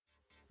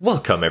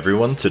Welcome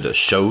everyone to the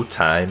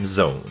Showtime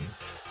Zone.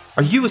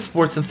 Are you a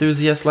sports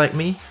enthusiast like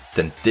me?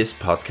 Then this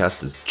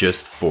podcast is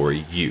just for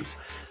you.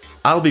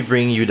 I'll be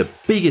bringing you the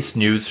biggest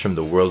news from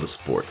the world of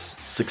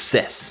sports,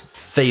 success,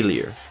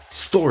 failure,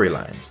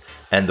 storylines,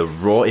 and the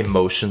raw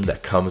emotion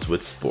that comes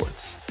with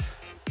sports.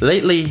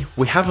 Lately,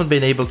 we haven't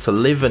been able to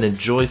live and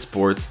enjoy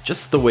sports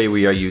just the way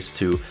we are used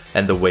to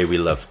and the way we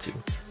love to.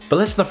 But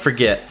let's not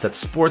forget that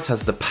sports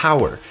has the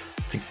power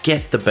to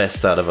get the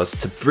best out of us,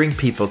 to bring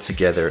people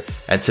together,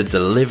 and to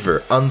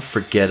deliver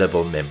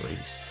unforgettable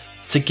memories.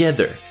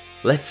 Together,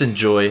 let's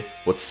enjoy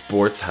what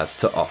sports has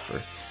to offer.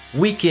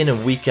 Week in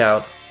and week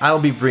out, I'll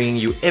be bringing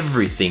you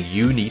everything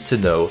you need to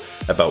know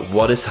about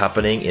what is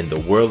happening in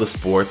the world of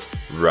sports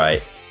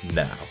right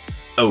now.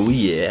 Oh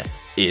yeah,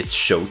 it's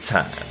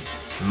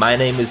showtime. My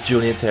name is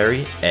Julian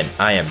Terry, and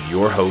I am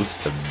your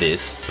host of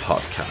this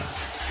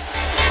podcast.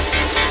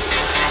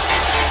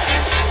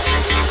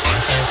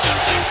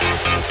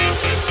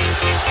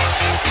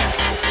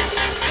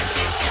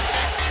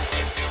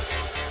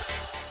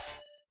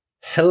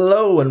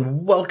 Hello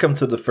and welcome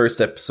to the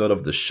first episode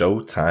of the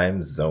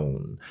Showtime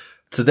Zone.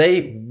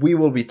 Today we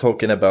will be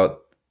talking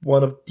about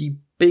one of the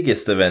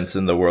biggest events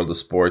in the world of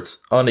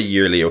sports on a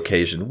yearly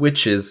occasion,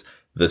 which is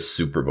the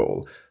Super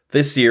Bowl.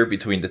 This year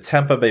between the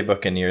Tampa Bay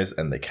Buccaneers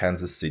and the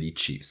Kansas City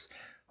Chiefs.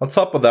 On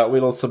top of that,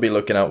 we'll also be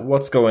looking at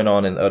what's going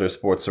on in other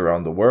sports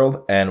around the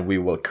world, and we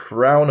will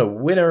crown a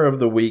winner of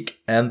the week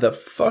and the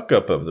fuck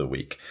up of the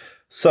week.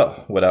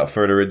 So, without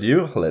further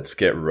ado, let's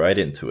get right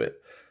into it.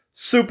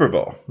 Super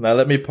Bowl. Now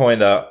let me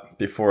point out,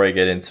 before I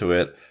get into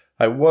it,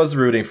 I was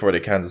rooting for the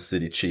Kansas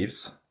City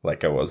Chiefs,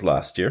 like I was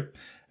last year,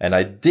 and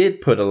I did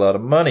put a lot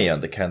of money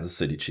on the Kansas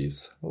City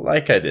Chiefs,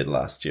 like I did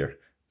last year.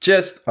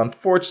 Just,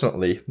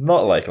 unfortunately,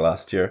 not like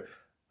last year,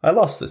 I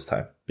lost this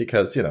time,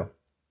 because,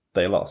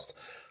 they lost.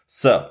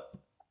 So,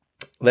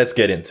 let's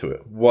get into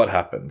it. What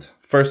happened?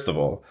 First of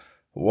all,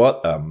 what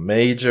a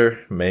major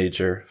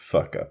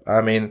fuck up.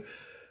 I mean,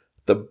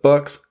 the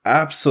Bucs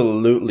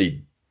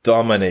absolutely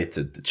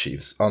dominated the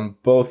Chiefs on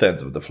both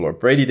ends of the floor.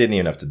 Brady didn't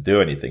even have to do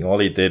anything. All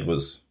he did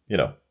was,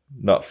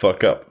 not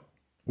fuck up,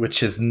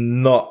 which is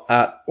not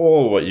at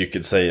all what you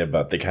could say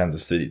about the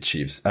Kansas City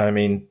Chiefs. I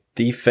mean,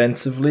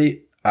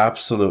 defensively,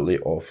 absolutely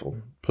awful.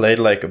 Played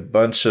like a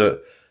bunch of,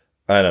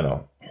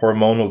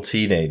 hormonal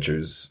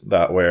teenagers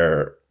that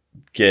were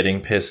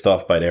getting pissed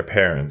off by their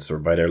parents or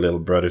by their little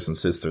brothers and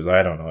sisters.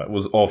 I don't know. It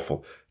was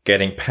awful.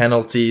 Getting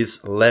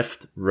penalties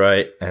left,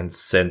 right, and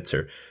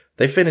center.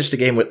 They finished the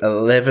game with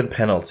 11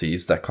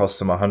 penalties that cost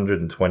them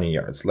 120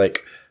 yards.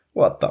 Like,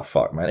 what the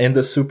fuck, man? In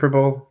the Super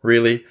Bowl?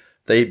 Really?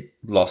 They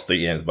lost the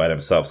games by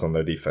themselves on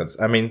their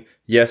defense. I mean,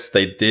 yes,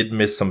 they did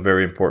miss some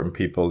very important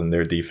people in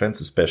their defense,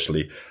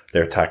 especially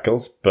their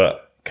tackles.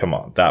 But, come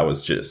on, that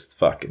was just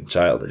fucking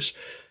childish.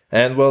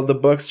 And, well, the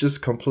Bucs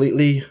just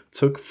completely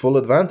took full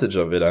advantage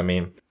of it. I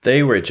mean,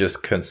 they were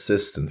just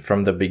consistent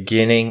from the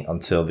beginning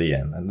until the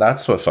end. And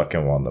that's what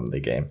fucking won them the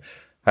game.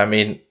 I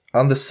mean,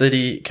 on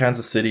the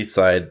Kansas City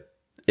side,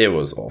 it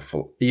was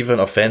awful. Even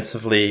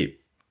offensively,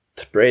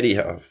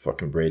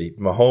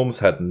 Mahomes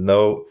had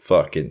no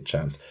fucking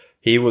chance.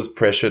 He was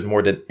pressured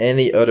more than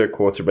any other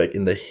quarterback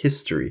in the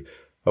history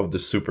of the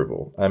Super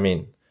Bowl. I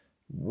mean,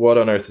 what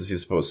on earth is he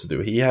supposed to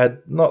do? He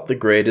had not the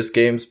greatest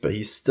games, but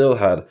he still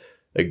had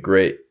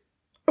a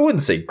I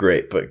wouldn't say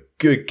great, but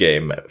good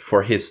game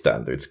for his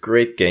standards.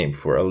 Great game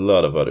for a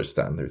lot of other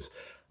standards.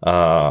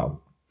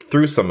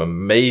 Threw some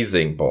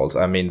amazing balls.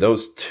 I mean,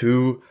 those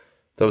two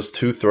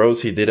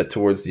throws he did it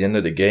towards the end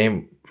of the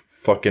game,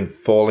 fucking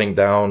falling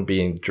down,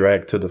 being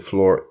dragged to the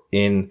floor,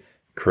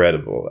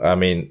 incredible. I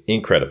mean,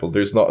 incredible.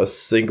 There's not a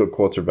single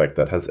quarterback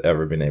that has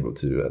ever been able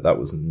to do that. That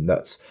was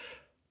nuts.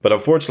 But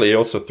unfortunately, he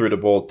also threw the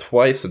ball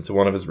twice into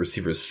one of his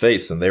receivers'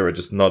 face, and they were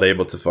just not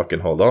able to fucking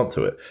hold on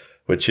to it,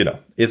 which,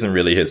 isn't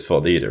really his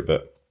fault either,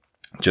 but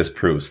just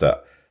proves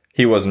that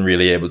he wasn't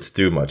really able to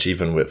do much,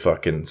 even with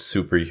fucking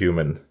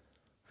superhuman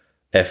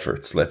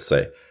efforts, let's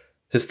say.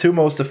 His two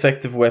most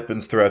effective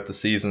weapons throughout the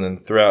season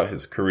and throughout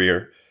his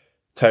career,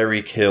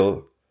 Tyreek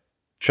Hill,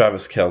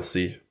 Travis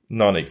Kelce,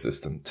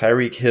 non-existent.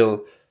 Tyreek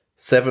Hill,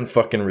 7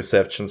 fucking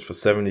receptions for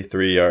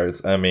 73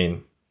 yards. I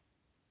mean,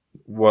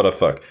 what a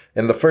fuck.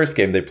 In the first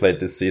game they played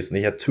this season,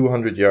 he had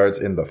 200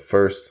 yards in the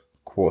first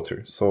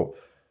quarter. So,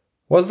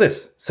 what's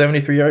this?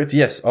 73 yards?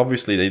 Yes,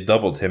 obviously they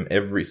doubled him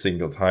every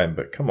single time,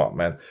 but come on,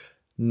 man.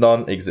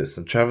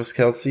 Non-existent. Travis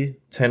Kelce,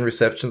 10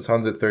 receptions,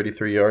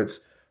 133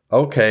 yards.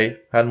 Okay,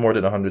 had more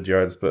than 100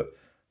 yards, but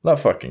not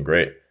fucking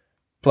great.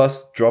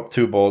 Plus, dropped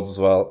 2 balls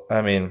as well.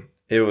 I mean,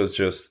 it was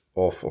just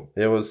awful.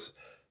 It was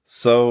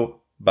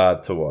so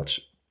bad to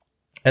watch.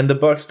 And the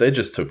Bucs, they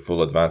just took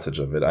full advantage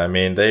of it. I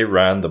mean, they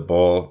ran the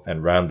ball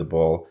and ran the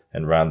ball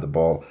and ran the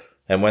ball.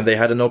 And when they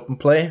had an open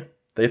play,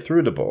 they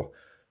threw the ball.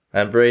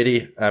 And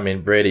Brady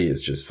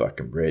is just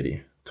fucking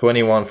Brady.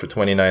 21 for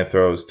 29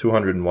 throws,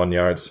 201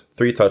 yards,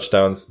 3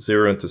 touchdowns,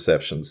 0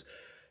 interceptions.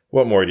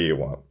 What more do you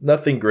want?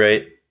 Nothing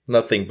great.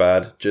 Nothing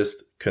bad,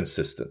 just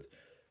consistent.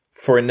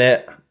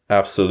 Fournette,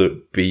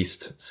 absolute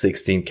beast.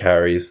 16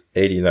 carries,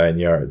 89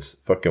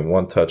 yards, fucking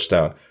 1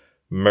 touchdown.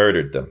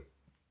 murdered them.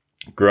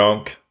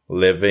 Gronk,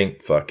 living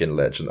fucking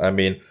legend. I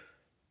mean,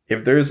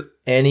 if there's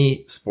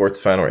any sports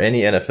fan or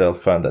any NFL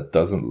fan that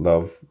doesn't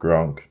love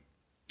Gronk,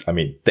 I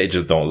mean, they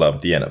just don't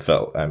love the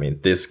NFL. I mean,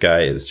 this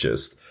guy is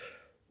just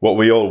what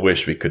we all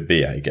wish we could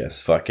be, I guess.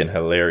 Fucking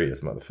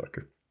hilarious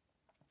motherfucker.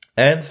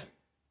 And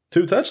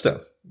 2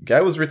 touchdowns.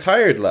 Guy was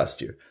retired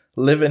last year,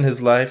 living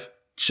his life,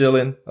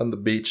 chilling on the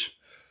beach,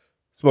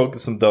 smoking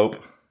some dope,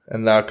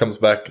 and now comes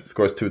back,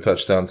 scores 2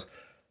 touchdowns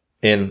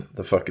in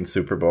the fucking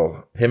Super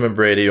Bowl. Him and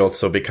Brady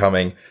also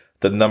becoming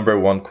the number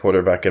 1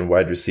 quarterback and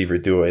wide receiver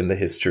duo in the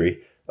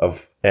history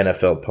of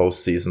NFL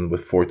postseason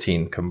with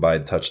 14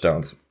 combined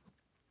touchdowns.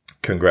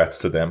 Congrats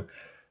to them.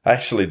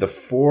 Actually, the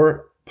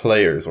 4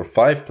 players, or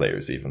 5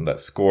 players even, that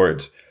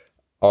scored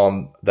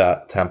on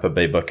that Tampa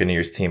Bay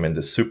Buccaneers team in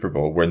the Super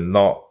Bowl were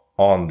not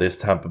on this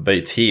Tampa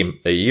Bay team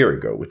a year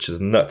ago, which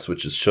is nuts,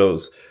 which just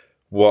shows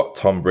what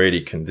Tom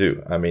Brady can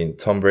do. I mean,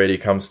 Tom Brady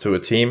comes to a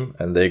team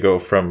and they go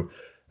from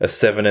a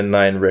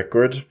 7-9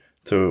 record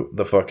to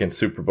the fucking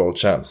Super Bowl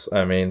champs.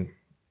 I mean,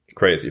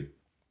 crazy.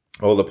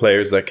 All the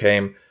players that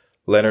came,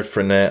 Leonard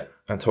Fournette,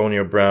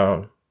 Antonio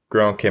Brown,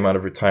 Gronk came out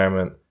of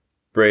retirement.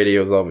 Brady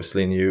was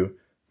obviously new.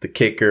 The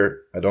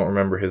kicker, I don't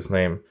remember his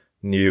name,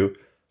 new.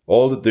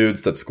 All the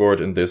dudes that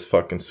scored in this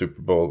fucking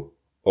Super Bowl,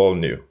 all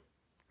new.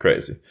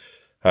 Crazy.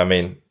 I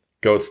mean,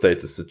 GOAT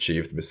status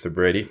achieved, Mr.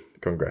 Brady.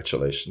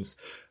 Congratulations.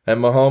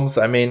 And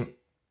Mahomes, I mean,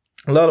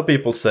 a lot of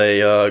people say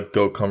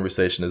GOAT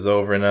conversation is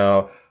over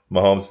now.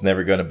 Mahomes is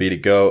never going to be the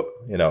GOAT.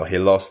 You know, he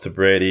lost to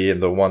Brady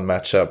in the one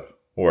matchup,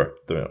 or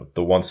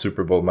the one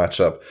Super Bowl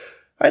matchup.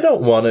 I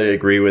don't want to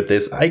agree with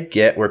this. I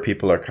get where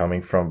people are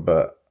coming from,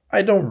 but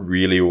I don't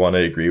really want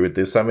to agree with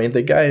this. I mean,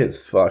 the guy is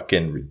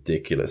fucking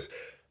ridiculous.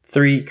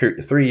 3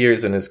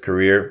 years in his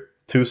career,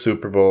 2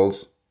 Super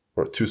Bowls,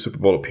 or 2 Super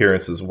Bowl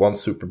appearances, 1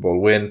 Super Bowl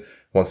win,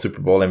 1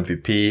 Super Bowl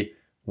MVP,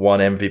 1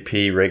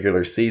 MVP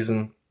regular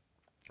season.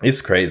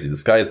 It's crazy. The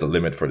sky is the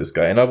limit for this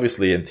guy. And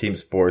obviously in team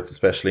sports,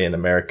 especially in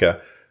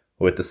America,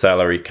 with the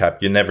salary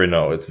cap, you never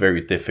know. It's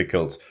very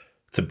difficult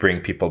to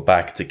bring people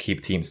back, to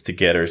keep teams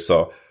together.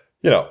 So,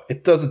 you know,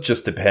 it doesn't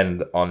just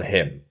depend on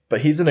him.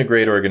 But he's in a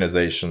great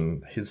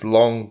organization. His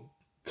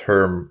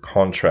long-term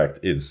contract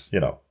is, you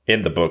know,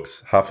 in the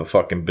books,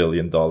 $500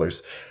 million.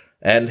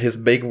 And his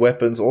big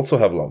weapons also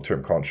have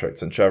long-term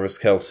contracts. And Travis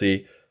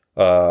Kelce,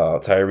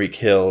 Tyreek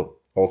Hill,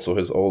 also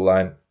his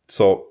O-line.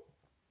 So,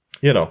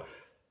 you know,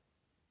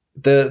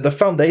 the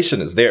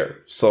foundation is there.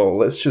 So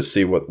let's just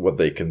see what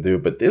they can do.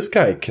 But this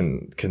guy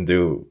can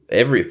do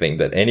everything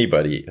that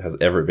anybody has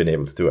ever been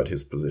able to do at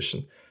his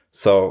position.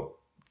 So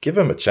give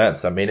him a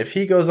chance. I mean, if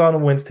he goes on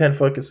and wins 10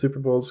 fucking Super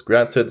Bowls,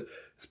 granted,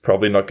 it's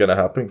probably not going to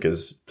happen,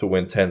 because to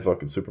win 10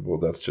 fucking Super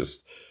Bowls, that's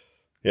just,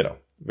 you know,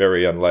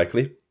 very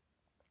unlikely.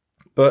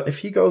 But if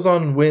he goes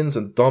on and wins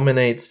and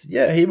dominates,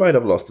 yeah, he might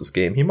have lost this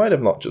game. He might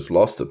have not just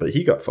lost it, but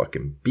he got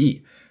fucking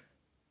beat.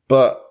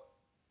 But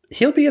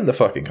he'll be in the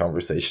fucking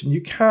conversation.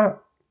 You can't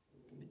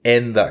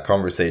end that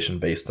conversation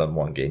based on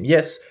one game.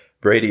 Yes,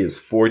 Brady is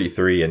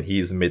 43 and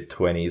he's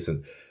mid-20s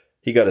and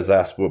he got his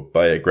ass whooped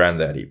by a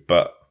granddaddy.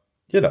 But,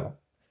 you know,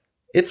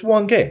 it's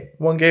one game.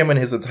 One game in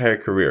his entire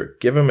career.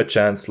 Give him a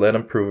chance. Let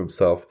him prove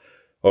himself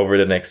over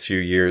the next few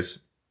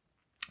years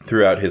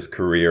throughout his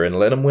career and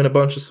let him win a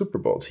bunch of Super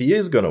Bowls. He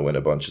is going to win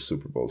a bunch of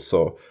Super Bowls.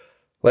 So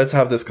let's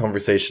have this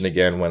conversation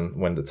again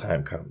when the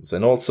time comes.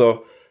 And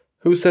also,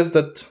 who says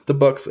that the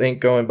Bucs ain't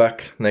going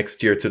back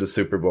next year to the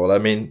Super Bowl? I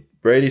mean,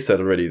 Brady said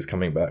already he's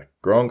coming back.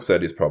 Gronk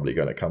said he's probably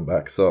going to come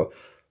back. So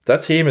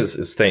that team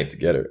is staying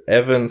together.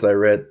 Evans, I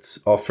read,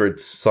 offered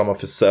some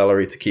of his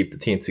salary to keep the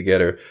team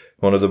together.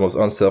 One of the most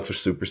unselfish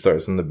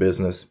superstars in the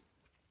business.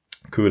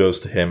 Kudos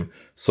to him.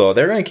 So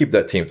they're going to keep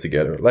that team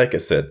together. Like I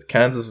said,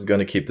 Kansas is going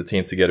to keep the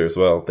team together as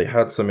well. They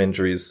had some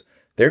injuries.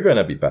 They're going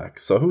to be back.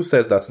 So who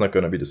says that's not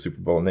going to be the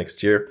Super Bowl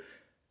next year?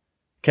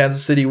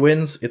 Kansas City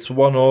wins. It's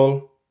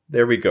 1-1.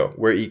 There we go.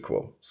 We're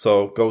equal.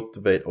 So GOAT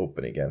debate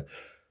open again.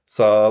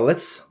 So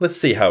let's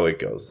see how it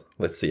goes.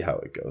 Let's see how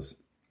it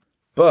goes.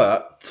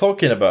 But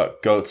talking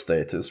about GOAT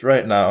status,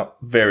 right now,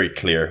 very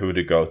clear who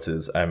the GOAT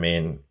is. I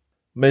mean,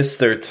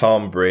 Mr.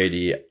 Tom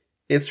Brady,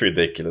 it's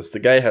ridiculous. The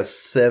guy has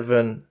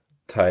 7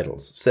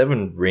 titles,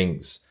 7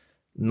 rings.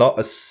 Not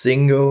a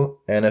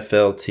single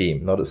NFL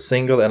team, not a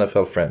single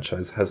NFL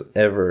franchise has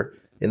ever,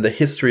 in the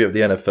history of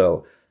the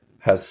NFL,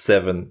 has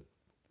 7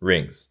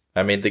 rings.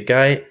 I mean, the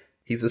guy,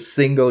 he's a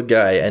single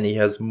guy and he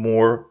has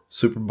more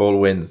Super Bowl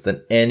wins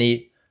than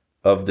any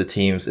of the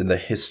teams in the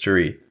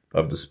history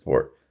of the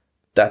sport.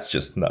 That's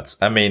just nuts.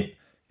 I mean,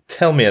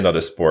 tell me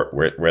another sport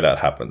where that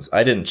happens.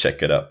 I didn't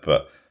check it up,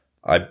 but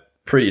I'm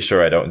pretty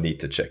sure I don't need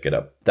to check it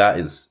up. That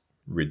is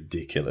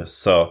ridiculous.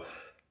 So,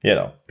 you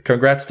know,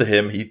 congrats to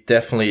him. He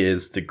definitely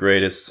is the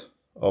greatest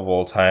of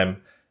all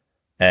time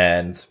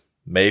and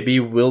maybe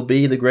will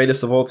be the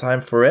greatest of all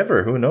time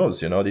forever. Who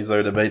knows? You know, these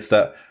are debates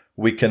that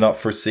we cannot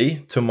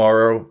foresee.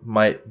 Tomorrow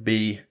might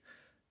be,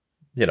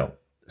 you know,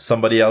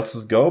 somebody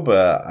else's go,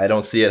 but I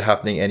don't see it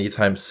happening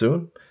anytime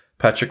soon.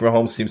 Patrick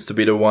Mahomes seems to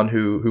be the one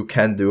who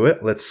can do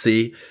it. Let's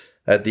see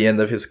at the end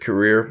of his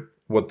career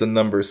what the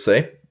numbers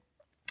say.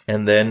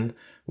 And then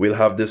we'll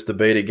have this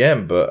debate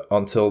again. But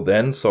until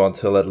then, so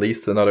until at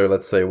least another,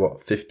 let's say,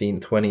 15,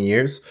 20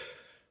 years,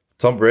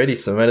 Tom Brady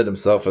cemented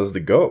himself as the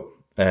GOAT.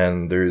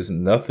 And there's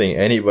nothing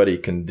anybody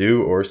can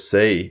do or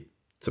say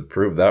to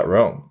prove that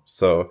wrong.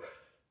 So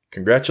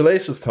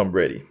congratulations, Tom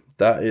Brady.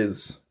 That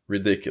is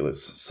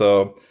ridiculous.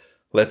 So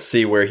let's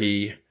see where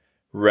he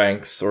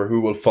ranks, or who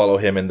will follow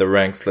him in the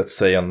ranks, let's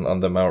say, on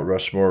the Mount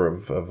Rushmore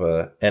of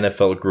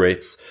NFL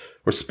greats,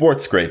 or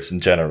sports greats in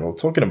general.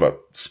 Talking about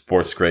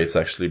sports greats,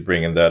 actually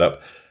bringing that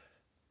up,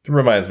 it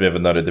reminds me of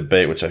another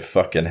debate, which I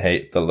fucking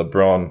hate, the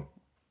LeBron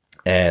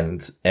and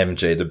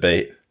MJ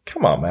debate.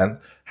 Come on, man.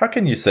 How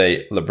can you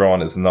say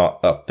LeBron is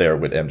not up there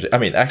with MJ? I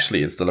mean,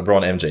 actually, it's the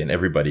LeBron, MJ, and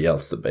everybody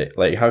else debate.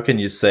 Like, how can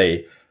you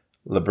say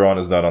LeBron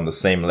is not on the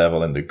same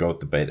level in the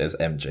GOAT debate as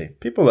MJ?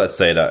 People that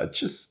say that, it's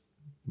just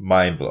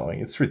mind-blowing.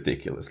 It's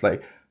ridiculous.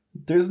 Like,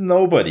 there's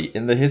nobody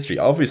in the history.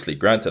 Obviously,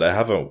 granted, I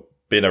haven't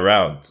been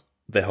around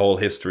the whole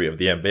history of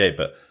the NBA,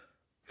 but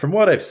from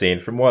what I've seen,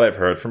 from what I've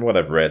heard, from what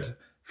I've read,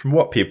 from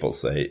what people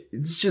say,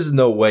 it's just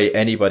no way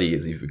anybody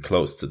is even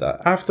close to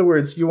that.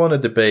 Afterwards, you want to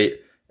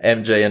debate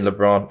MJ and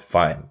LeBron?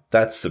 Fine.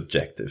 That's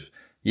subjective.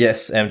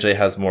 Yes, MJ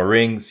has more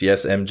rings.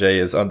 Yes, MJ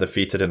is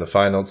undefeated in the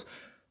finals.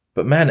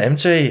 But man,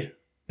 MJ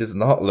is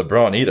not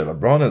LeBron either.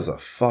 LeBron is a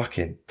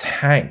fucking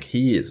tank.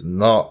 He is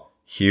not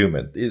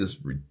human. It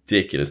is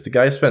ridiculous. The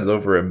guy spends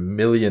over $1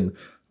 million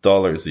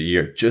a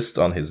year just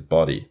on his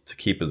body to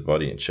keep his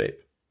body in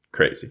shape.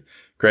 Crazy.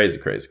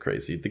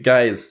 The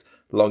guy's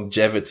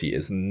longevity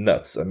is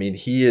nuts. I mean,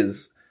 he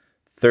is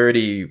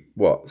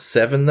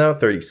 7 now,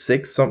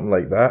 36, something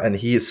like that. And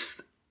he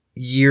is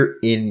year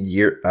in,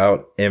 year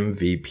out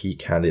MVP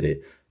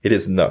candidate. It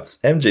is nuts.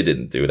 MJ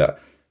didn't do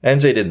that.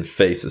 MJ didn't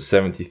face a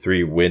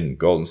 73-win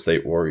Golden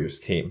State Warriors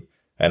team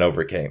and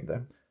overcame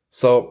them.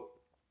 So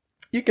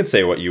you can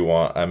say what you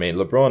want. I mean,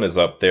 LeBron is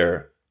up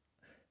there.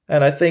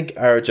 And I think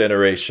our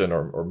generation,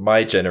 or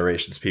my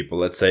generation's people,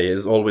 let's say,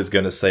 is always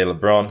going to say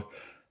LeBron.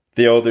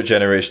 The older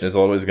generation is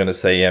always going to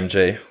say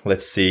MJ.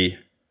 Let's see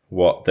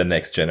what the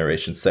next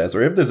generation says,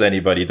 or if there's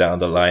anybody down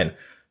the line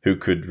who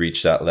could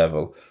reach that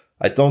level.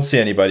 I don't see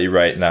anybody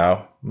right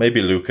now.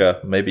 Maybe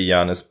Luka, maybe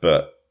Giannis,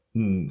 but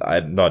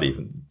not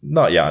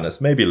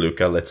Giannis. Maybe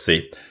Luka. Let's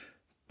see.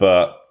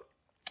 But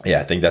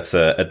yeah, I think that's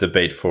a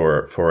debate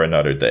for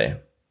another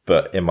day.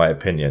 But in my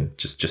opinion,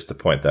 just to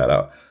point that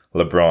out,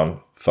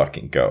 LeBron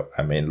fucking go.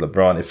 I mean,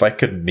 LeBron, if I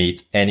could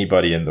meet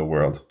anybody in the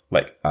world,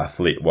 like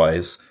athlete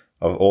wise,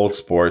 of all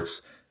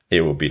sports,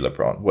 it will be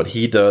LeBron. What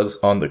he does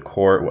on the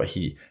court,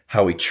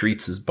 how he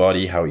treats his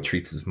body, how he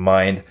treats his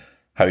mind,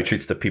 how he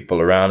treats the people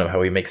around him,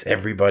 how he makes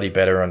everybody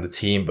better on the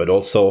team, but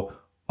also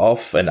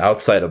off and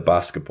outside of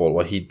basketball,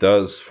 what he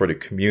does for the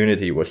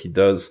community, what he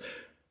does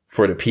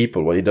for the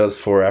people, what he does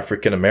for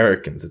African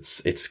Americans.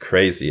 It's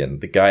crazy.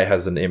 And the guy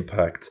has an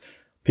impact.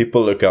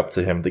 People look up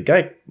to him. The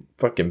guy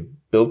fucking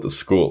built a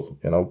school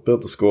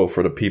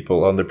for the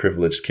people,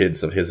 underprivileged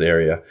kids of his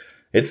area.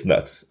 It's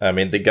nuts. I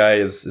mean, the guy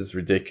is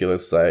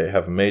ridiculous. I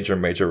have major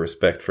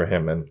respect for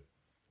him. And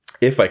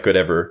if I could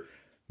ever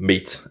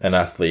meet an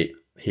athlete,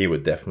 he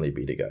would definitely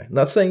be the guy. I'm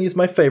not saying he's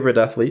my favorite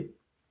athlete.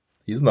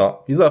 He's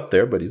not. He's up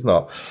there, but he's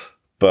not.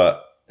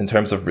 But in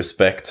terms of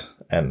respect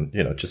and,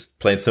 just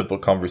plain simple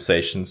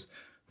conversations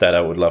that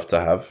I would love to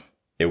have,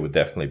 it would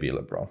definitely be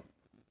LeBron.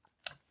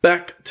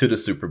 Back to the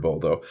Super Bowl,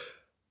 though.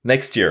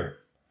 Next year.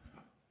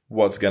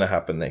 What's going to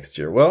happen next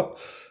year? Well,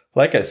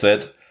 like I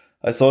said,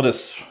 I saw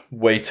this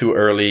way too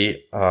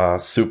early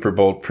Super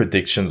Bowl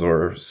predictions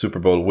or Super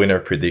Bowl winner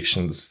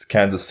predictions.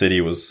 Kansas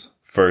City was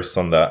first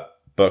on that.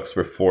 Bucks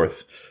were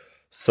fourth.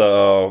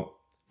 So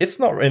it's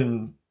not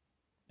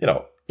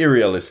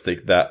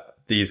unrealistic that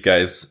these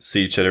guys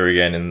see each other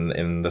again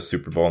in the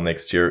Super Bowl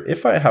next year.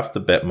 If I have to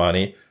bet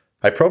money,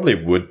 I probably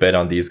would bet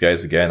on these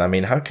guys again. I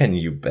mean, how can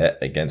you bet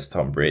against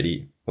Tom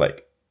Brady,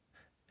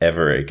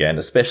 ever again,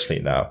 especially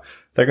now?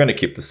 They're going to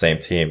keep the same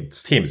team.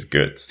 This team is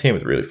good. This team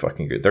is really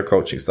fucking good. Their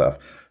coaching staff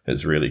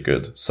is really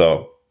good.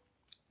 So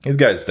these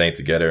guys staying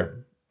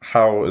together.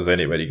 How is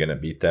anybody going to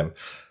beat them?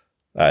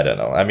 I don't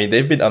know. I mean,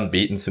 they've been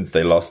unbeaten since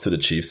they lost to the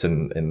Chiefs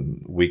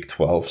in week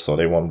 12. So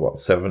they won,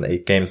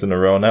 7-8 games in a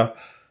row now.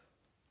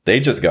 They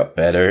just got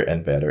better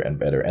and better and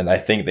better. And I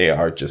think they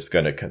are just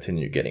going to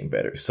continue getting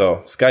better.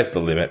 So sky's the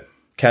limit.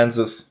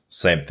 Kansas,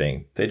 same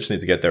thing. They just need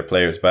to get their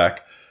players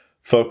back.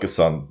 Focus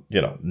on,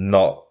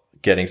 not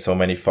getting so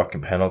many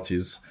fucking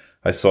penalties.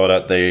 I saw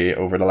that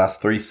over the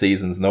last 3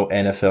 seasons, no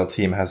NFL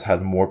team has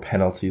had more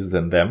penalties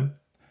than them.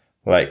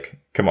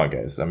 Come on,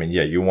 guys. I mean,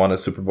 yeah, you won a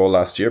Super Bowl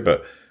last year,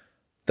 but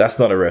that's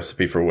not a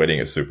recipe for winning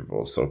a Super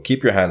Bowl. So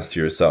keep your hands to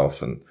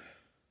yourself and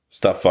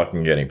stop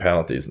fucking getting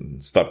penalties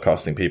and stop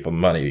costing people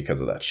money because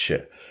of that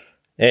shit.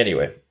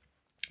 Anyway,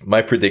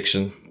 my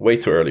prediction, way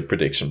too early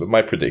prediction, but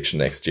my prediction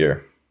next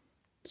year,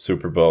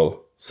 Super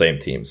Bowl, same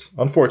teams.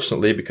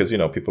 Unfortunately, because,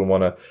 people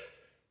want to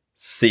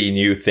see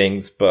new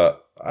things,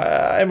 but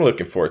I'm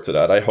looking forward to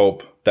that. I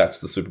hope that's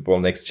the Super Bowl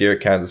next year.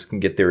 Kansas can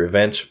get their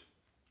revenge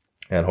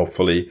and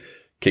hopefully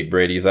kick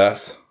Brady's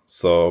ass.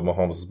 So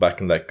Mahomes is back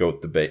in that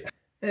GOAT debate.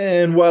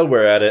 And while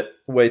we're at it,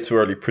 way too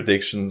early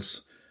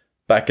predictions.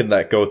 Back in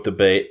that GOAT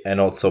debate and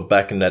also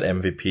back in that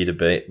MVP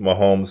debate.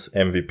 Mahomes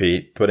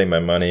MVP, putting my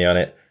money on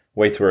it.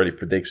 Way too early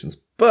predictions.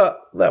 But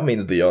that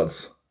means the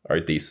odds are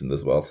decent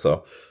as well.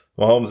 So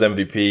Mahomes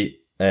MVP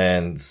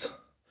and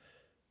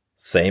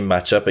same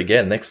matchup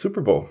again next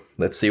Super Bowl.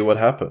 Let's see what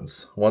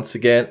happens. Once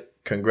again,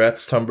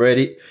 congrats Tom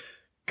Brady.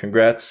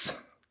 Congrats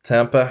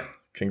Tampa.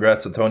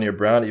 Congrats Antonio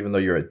Brown, even though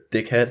you're a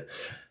dickhead.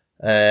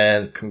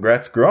 And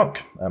congrats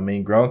Gronk. I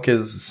mean, Gronk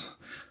is,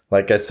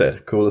 like I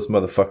said, coolest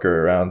motherfucker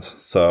around.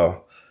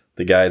 So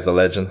the guy is a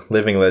legend,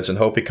 living legend.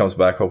 Hope he comes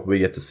back. Hope we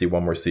get to see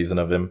one more season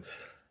of him.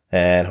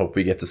 And hope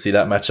we get to see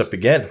that matchup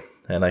again.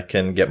 And I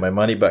can get my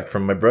money back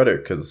from my brother.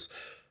 Because,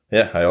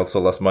 yeah, I also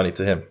lost money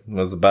to him. It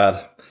was a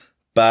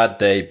bad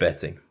day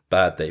betting.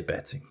 Bad day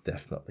betting,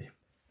 definitely.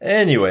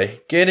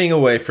 Anyway, getting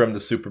away from the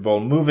Super Bowl,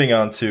 moving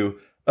on to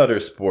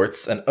other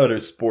sports and other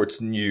sports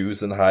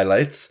news and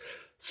highlights.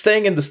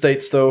 Staying in the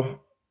States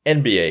though,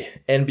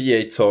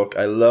 NBA talk.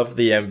 I love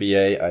the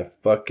NBA. I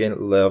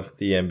fucking love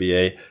the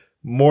NBA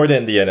more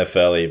than the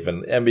NFL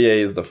even. NBA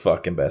is the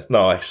fucking best.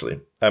 No,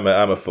 actually, I'm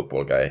a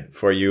football guy.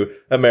 For you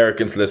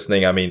Americans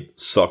listening, I mean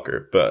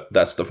soccer, but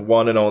that's the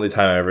one and only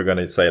time I'm ever going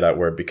to say that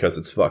word because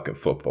it's fucking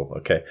football.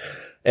 Okay.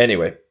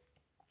 Anyway,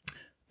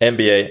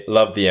 NBA,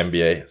 love the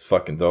NBA. It's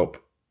fucking dope.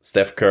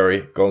 Steph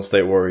Curry, Golden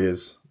State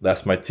Warriors.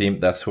 That's my team.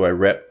 That's who I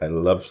rep. I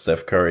love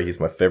Steph Curry. He's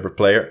my favorite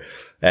player.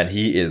 And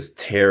he is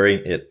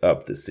tearing it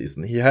up this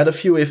season. He had a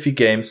few iffy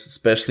games,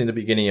 especially in the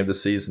beginning of the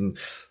season.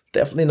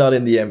 Definitely not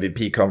in the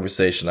MVP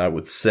conversation, I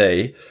would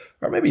say.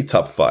 Or maybe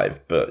top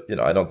 5. But,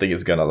 I don't think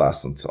it's going to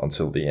last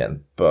until the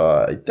end.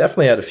 But he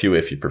definitely had a few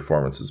iffy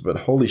performances. But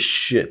holy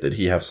shit did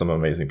he have some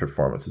amazing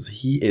performances.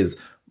 He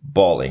is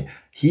balling.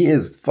 He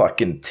is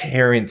fucking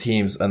tearing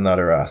teams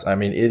another ass. I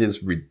mean, it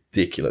is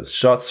ridiculous.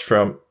 Shots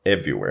from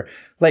everywhere.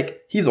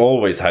 Like, he's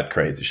always had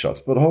crazy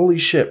shots, but holy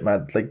shit,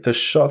 man. Like, the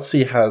shots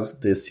he has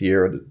this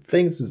year, the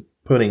things he's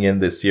putting in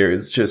this year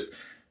is just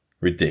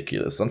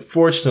ridiculous.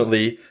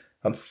 Unfortunately,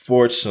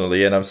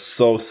 and I'm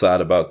so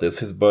sad about this,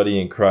 his buddy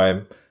in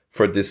crime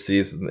for this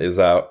season is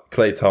out.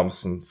 Klay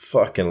Thompson,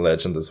 fucking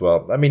legend as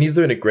well. I mean, he's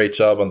doing a great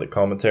job on the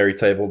commentary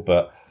table,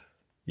 but,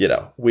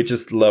 we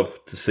just love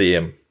to see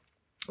him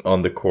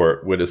on the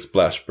court with his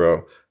splash,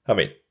 bro. I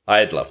mean,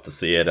 I'd love to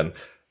see it, and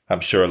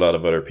I'm sure a lot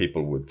of other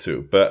people would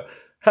too. But,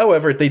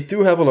 however, they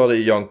do have a lot of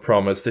young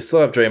promise. They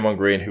still have Draymond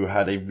Green, who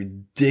had a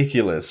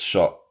ridiculous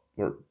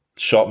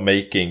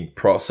shot-making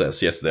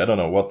process yesterday. I don't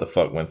know what the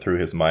fuck went through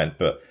his mind,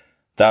 but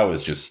that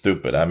was just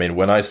stupid. I mean,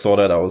 when I saw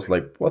that, I was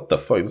like, what the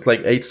fuck? It's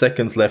like 8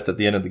 seconds left at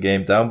the end of the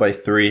game, down by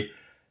 3,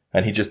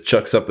 and he just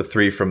chucks up a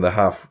 3 from the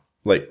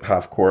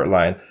half-court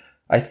line.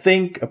 I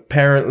think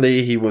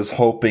apparently he was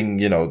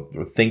hoping,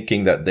 or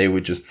thinking that they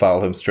would just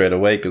foul him straight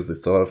away because they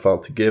still had a foul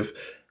to give.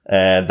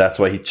 And that's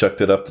why he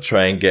chucked it up to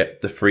try and get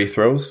the free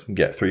throws,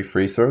 get 3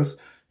 free throws,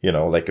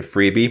 like a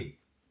freebie.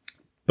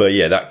 But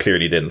yeah, that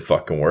clearly didn't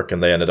fucking work.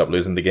 And they ended up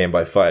losing the game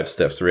by 5.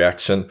 Steph's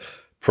reaction,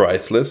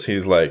 priceless.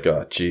 He's like,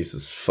 oh,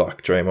 Jesus,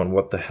 fuck, Draymond,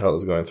 what the hell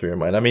is going through your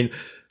mind? I mean,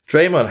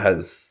 Draymond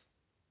has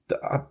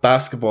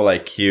basketball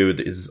IQ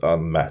is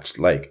unmatched.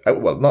 Like,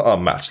 well, not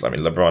unmatched. I mean,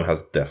 LeBron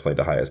has definitely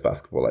the highest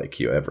basketball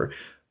IQ ever,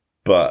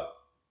 but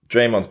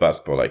Draymond's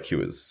basketball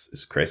IQ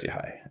is crazy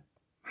high.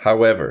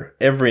 However,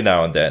 every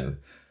now and then,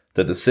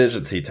 the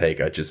decisions he takes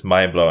are just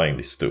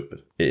mind-blowingly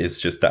stupid. It is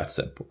just that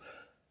simple.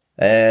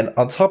 And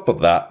on top of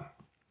that,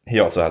 he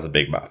also has a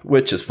big mouth,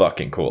 which is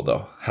fucking cool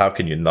though. How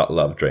can you not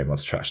love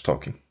Draymond's trash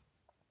talking?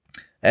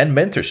 And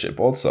mentorship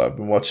also. I've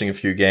been watching a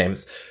few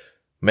games.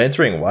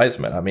 Mentoring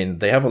Wiseman. I mean,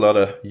 they have a lot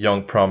of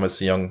young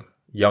promise, young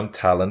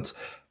talent,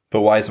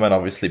 but Wiseman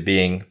obviously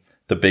being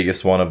the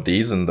biggest one of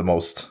these and the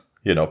most,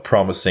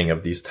 promising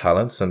of these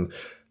talents. And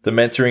the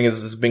mentoring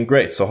has been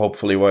great. So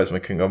hopefully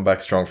Wiseman can come back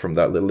strong from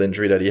that little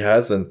injury that he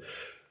has. And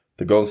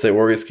the Golden State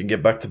Warriors can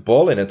get back to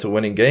balling and to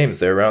winning games.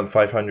 They're around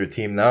 500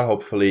 team now.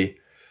 Hopefully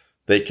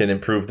they can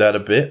improve that a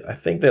bit. I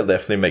think they'll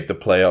definitely make the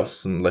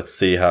playoffs. And let's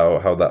see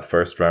how that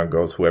first round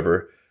goes.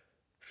 Whoever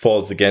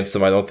falls against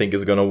them, I don't think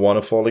is going to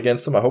want to fall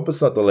against them. I hope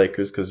it's not the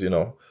Lakers because,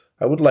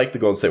 I would like the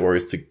Golden State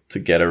Warriors to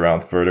get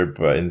around further.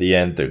 But in the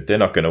end, they're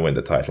not going to win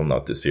the title,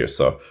 not this year.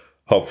 So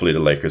hopefully the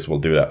Lakers will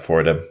do that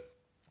for them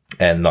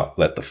and not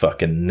let the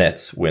fucking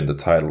Nets win the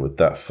title with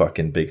that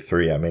fucking big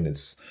 3. I mean,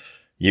 it's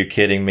you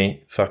kidding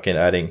me? Fucking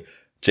adding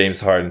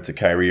James Harden to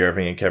Kyrie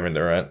Irving and Kevin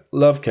Durant.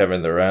 Love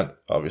Kevin Durant,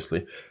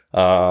 obviously.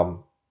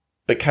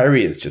 But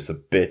Kyrie is just a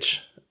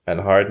bitch and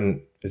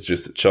Harden is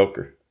just a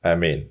choker. I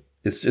mean,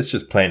 it's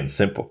just plain and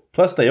simple.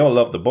 Plus, they all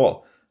love the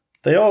ball.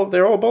 They're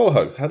all ball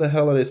hugs. How the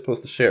hell are they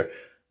supposed to share?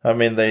 I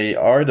mean, they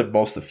are the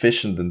most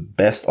efficient and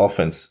best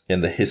offense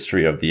in the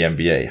history of the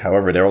NBA.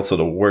 However, they're also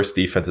the worst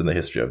defense in the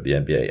history of the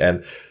NBA.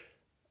 And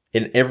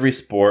in every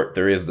sport,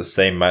 there is the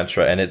same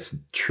mantra. And it's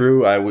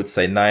true, I would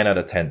say 9 out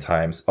of 10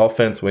 times.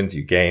 Offense wins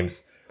you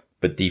games,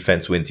 but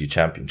defense wins you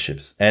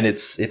championships. And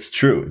it's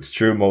true. It's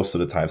true most of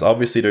the times.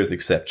 Obviously, there's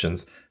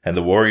exceptions, and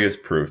the Warriors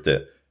proved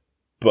it.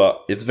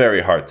 But it's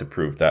very hard to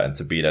prove that and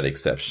to be that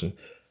exception.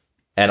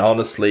 And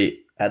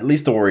honestly, at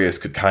least the Warriors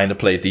could kind of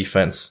play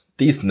defense.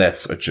 These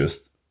Nets are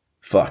just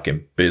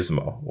fucking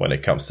abysmal when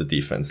it comes to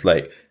defense.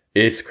 Like,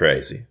 it's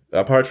crazy.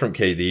 Apart from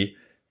KD,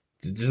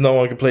 just no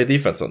one can play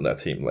defense on that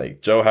team.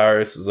 Like, Joe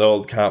Harris is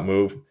old, can't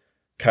move.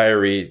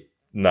 Kyrie,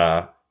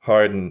 nah.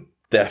 Harden,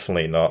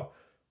 definitely not.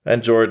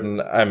 And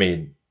Jordan, I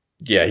mean,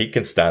 yeah, he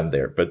can stand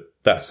there, but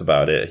that's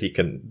about it. He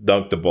can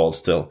dunk the ball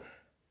still.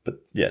 But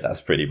yeah,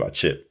 that's pretty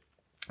much it.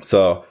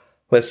 So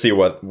let's see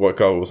what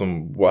goes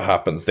and what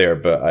happens there.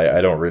 But I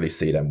don't really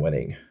see them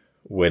winning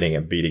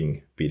and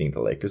beating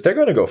the Lakers. They're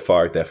going to go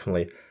far,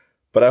 definitely.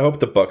 But I hope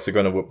the Bucks are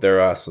going to whoop their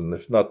ass. And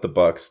if not the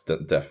Bucks,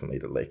 then definitely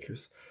the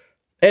Lakers.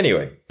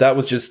 Anyway, that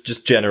was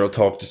just general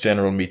talk, just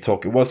general me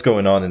talking. What's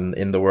going on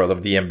in the world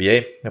of the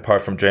NBA,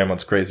 apart from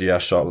Draymond's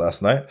crazy-ass shot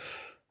last night.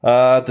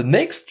 The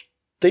Knicks,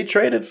 they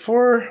traded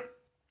for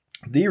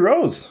D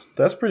Rose.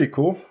 That's pretty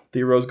cool.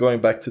 D Rose going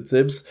back to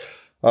Tibbs,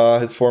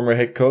 his former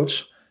head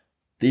coach.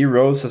 D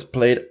Rose has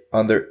played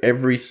under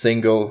every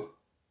single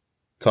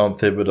Tom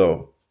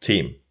Thibodeau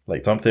team.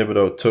 Like, Tom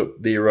Thibodeau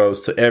took D Rose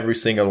to every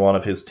single one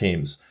of his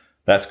teams.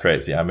 That's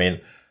crazy. I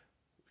mean,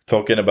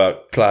 talking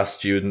about class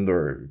student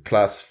or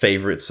class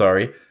favorite,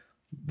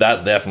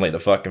 that's definitely the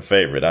fucking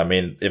favorite. I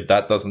mean, if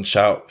that doesn't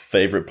shout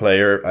favorite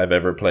player I've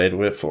ever played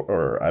with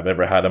or I've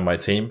ever had on my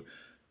team,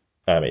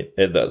 I mean,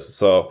 it does.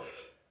 So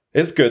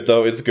it's good,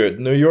 though. It's good.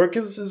 New York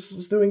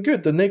is doing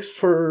good. The Knicks,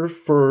 for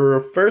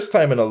first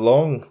time in a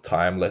long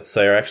time, let's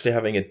say, are actually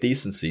having a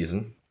decent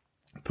season,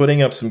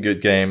 putting up some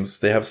good games.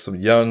 They have some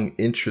young,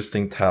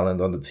 interesting talent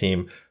on the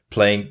team,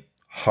 playing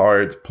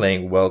hard,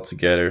 playing well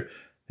together.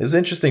 It's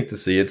interesting to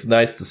see. It's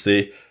nice to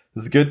see.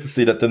 It's good to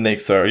see that the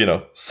Knicks are,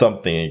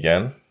 something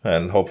again.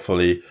 And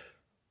hopefully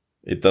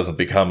it doesn't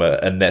become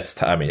a Nets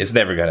town. I mean, it's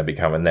never going to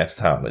become a Nets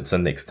town. It's a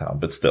Knicks town.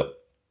 But still,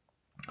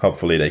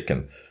 hopefully they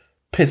can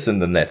piss in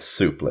the Nets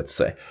soup, let's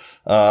say.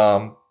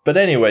 But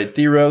anyway,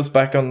 D-Rose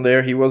back on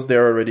there. He was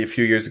there already a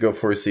few years ago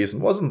for his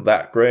season. Wasn't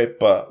that great,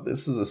 but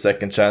this is a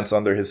second chance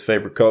under his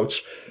favorite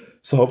coach.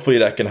 So hopefully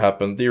that can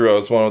happen.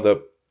 D-Rose, one of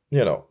the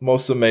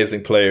most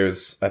amazing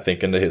players, I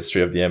think, in the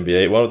history of the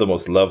NBA. One of the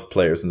most loved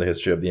players in the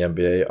history of the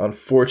NBA.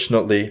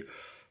 Unfortunately,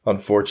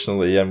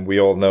 and we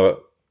all know it,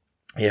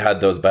 he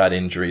had those bad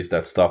injuries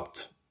that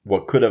stopped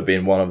what could have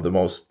been one of the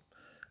most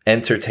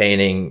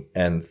entertaining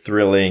and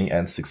thrilling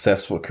and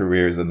successful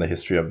careers in the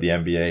history of the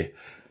NBA.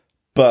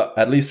 But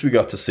at least we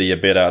got to see a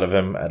bit out of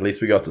him. At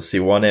least we got to see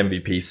one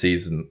MVP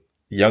season.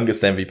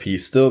 Youngest MVP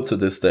still to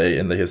this day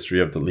in the history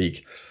of the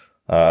league.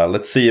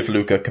 Let's see if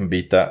Luka can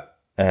beat that.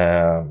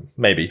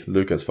 Maybe.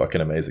 Luka's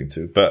fucking amazing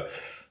too. But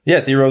yeah,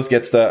 D-Rose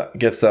gets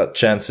that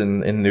chance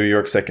in New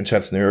York, second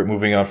chance in New York,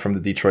 moving on from the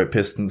Detroit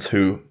Pistons,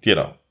 who,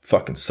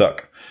 fucking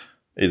suck.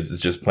 Is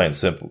just plain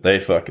simple. They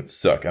fucking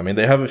suck. I mean,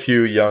 they have a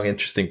few young,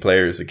 interesting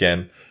players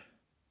again,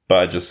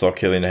 but I just saw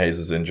Killian Hayes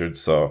is injured,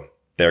 so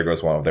there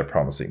goes one of their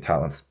promising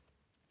talents.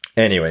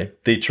 Anyway,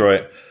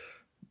 Detroit,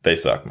 they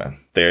suck, man.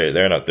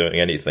 They're not doing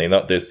anything.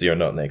 Not this year,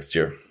 not next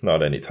year,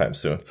 not anytime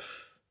soon.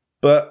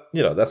 But,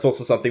 that's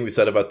also something we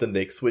said about the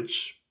Knicks,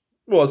 which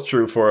was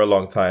true for a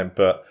long time,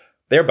 but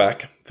they're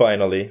back,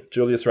 finally.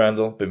 Julius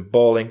Randle, been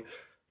balling.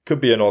 Could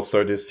be an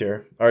all-star this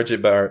year.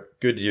 RJ Barrett,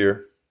 good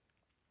year.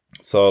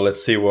 So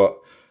let's see what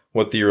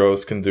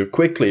D-Rose can do.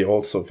 Quickly,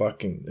 also,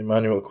 fucking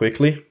Emmanuel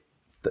Quickly.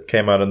 That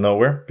came out of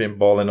nowhere, been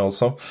balling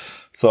also.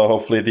 So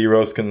hopefully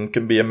D-Rose can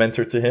be a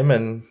mentor to him,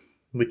 and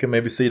we can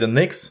maybe see the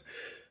Knicks,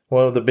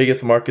 one of the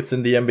biggest markets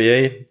in the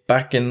NBA,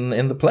 back in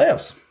the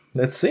playoffs.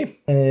 Let's see.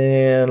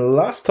 And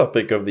last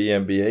topic of the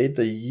NBA,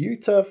 the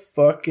Utah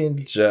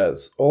fucking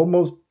Jazz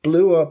almost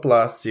blew up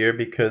last year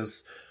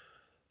because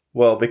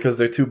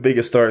their two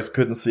biggest stars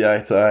couldn't see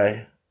eye to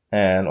eye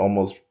and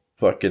almost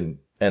fucking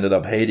ended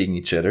up hating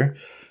each other.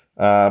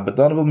 But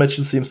Donovan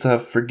Mitchell seems to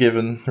have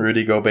forgiven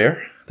Rudy Gobert.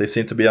 They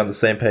seem to be on the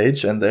same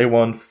page, and they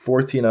won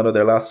 14 out of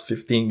their last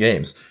 15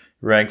 games.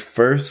 Ranked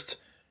first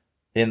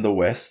in the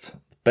West,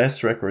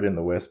 best record in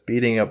the West,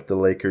 beating up the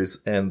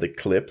Lakers and the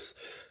Clips.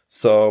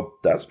 So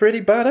that's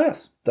pretty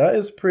badass. That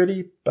is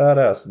pretty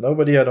badass.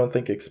 Nobody, I don't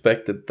think,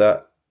 expected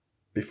that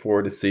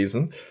before the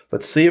season.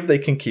 Let's see if they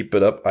can keep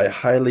it up. I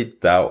highly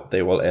doubt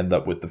they will end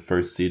up with the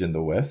first seed in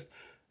the West.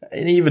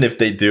 And even if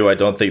they do, I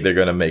don't think they're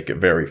going to make it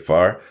very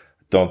far.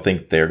 Don't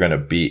think they're going to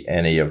beat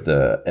any of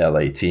the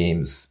LA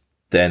teams.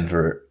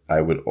 Denver,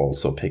 I would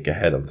also pick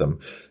ahead of them.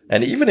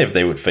 And even if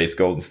they would face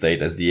Golden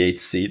State as the 8th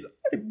seed,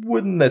 I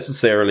wouldn't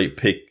necessarily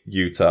pick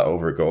Utah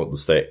over Golden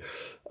State.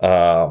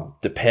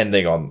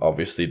 Depending on,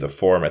 obviously, the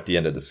form at the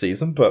end of the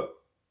season. But,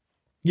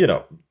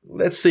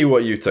 let's see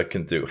what Utah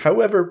can do.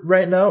 However,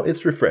 right now,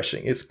 it's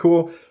refreshing. It's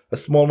cool. A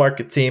small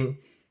market team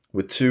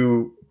with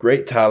two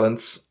great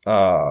talents.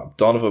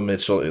 Donovan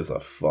Mitchell is a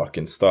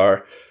fucking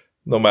star,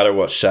 no matter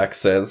what Shaq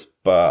says.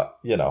 But,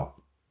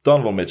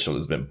 Donovan Mitchell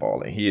has been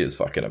balling. He is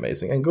fucking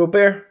amazing. And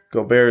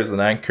Gobert is an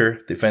anchor,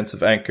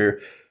 defensive anchor,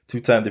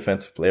 2-time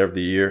defensive player of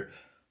the year.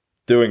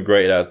 Doing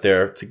great out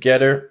there.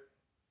 Together,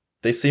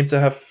 they seem to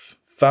have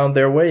found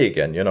their way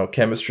again.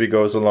 Chemistry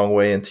goes a long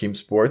way in team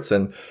sports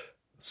and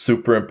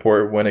super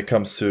important when it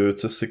comes to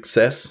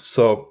success.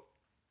 So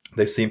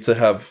they seem to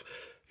have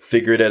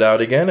figured it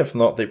out again. If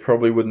not, they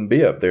probably wouldn't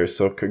be up there.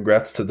 So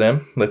congrats to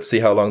them. Let's see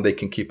how long they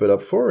can keep it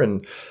up for,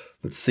 and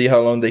let's see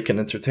how long they can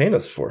entertain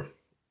us for.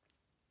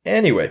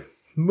 Anyway,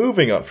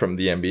 moving on from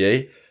the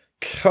NBA,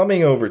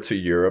 coming over to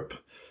Europe,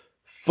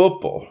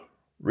 football,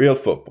 real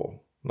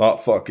football,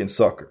 not fucking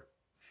soccer,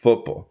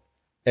 football.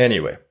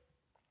 Anyway,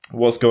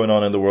 what's going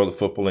on in the world of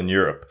football in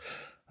Europe?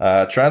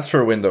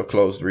 Transfer window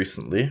closed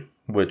recently,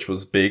 which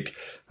was big.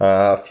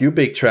 A few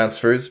big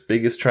transfers.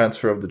 Biggest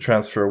transfer of the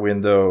transfer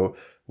window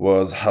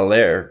was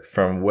Haller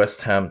from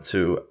West Ham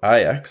to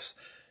Ajax.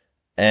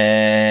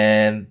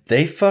 And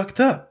they fucked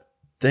up.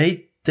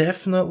 They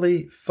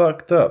definitely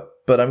fucked up.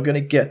 But I'm going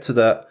to get to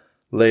that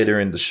later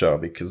in the show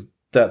because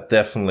that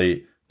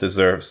definitely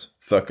deserves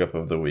fuck up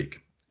of the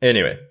week.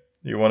 Anyway,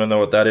 you want to know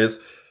what that is?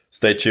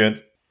 Stay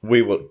tuned.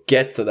 We will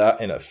get to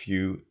that in a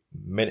few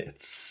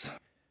minutes.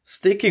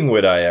 Sticking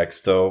with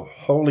Ajax though,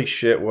 holy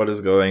shit, what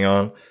is going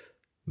on?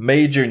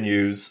 Major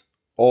news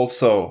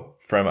also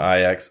from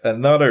Ajax.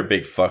 Another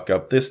big fuck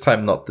up. This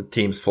time not the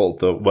team's fault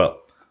though. Well,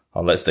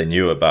 unless they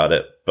knew about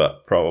it,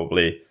 but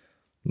probably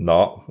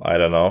not. I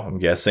don't know. I'm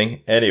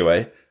guessing.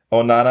 Anyway,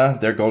 Onana,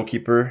 their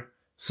goalkeeper,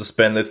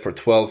 suspended for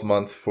 12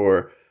 months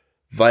for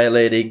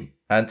violating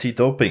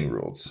anti-doping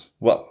rules.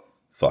 Well,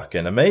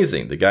 fucking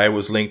amazing. The guy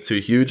was linked to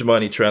a huge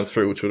money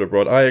transfer, which would have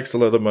brought Ajax a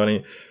lot of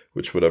money,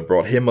 which would have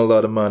brought him a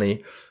lot of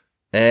money.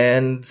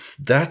 And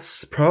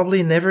that's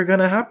probably never going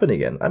to happen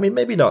again. I mean,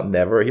 maybe not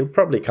never. He'll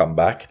probably come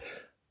back.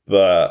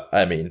 But,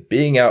 I mean,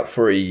 being out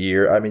for a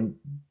year, I mean,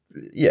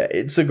 yeah,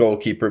 it's a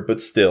goalkeeper,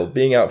 but still,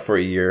 being out for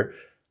a year,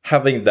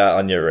 having that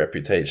on your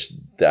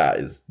reputation, that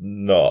is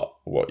not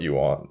what you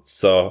want.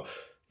 So,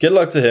 good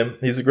luck to him.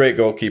 He's a great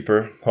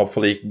goalkeeper.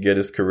 Hopefully he can get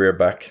his career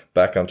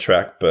back on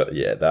track. But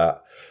yeah,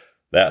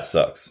 that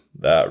sucks.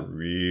 That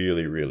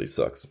really, really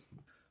sucks.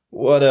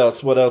 What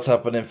else? What else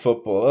happened in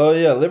football? Oh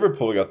yeah,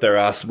 Liverpool got their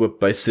ass whipped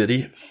by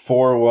City.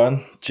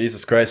 4-1.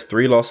 Jesus Christ,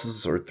 3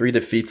 losses or 3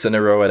 defeats in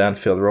a row at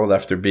Anfield Road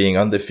after being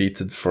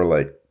undefeated for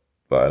like,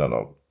 I don't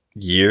know,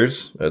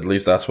 years. At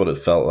least that's what it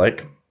felt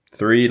like.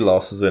 3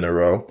 losses in a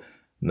row.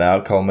 Now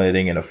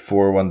culminating in a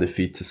 4-1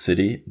 defeat to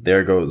City.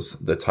 There goes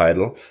the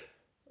title.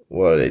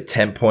 What are they?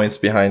 10 points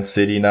behind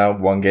City now.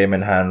 1 game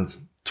in hand.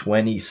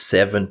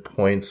 27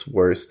 points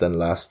worse than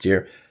last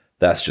year.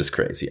 That's just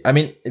crazy. I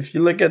mean, if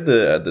you look at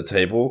the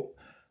table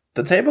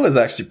is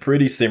actually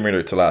pretty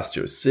similar to last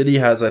year. City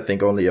has, I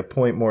think, only a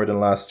point more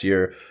than last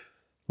year.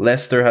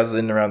 Leicester has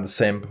in around the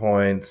same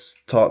points.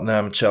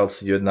 Tottenham,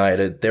 Chelsea,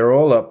 United, they're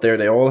all up there.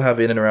 They all have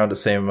in and around the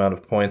same amount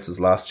of points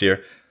as last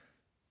year.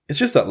 It's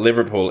just that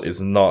Liverpool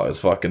is not as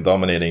fucking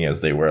dominating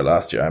as they were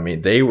last year. I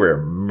mean, they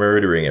were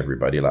murdering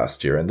everybody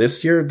last year. And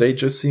this year, they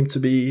just seem to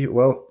be,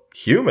 well,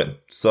 human.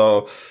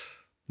 So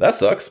that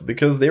sucks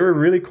because they were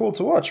really cool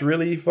to watch,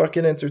 really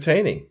fucking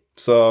entertaining.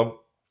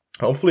 So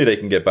hopefully they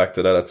can get back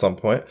to that at some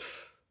point.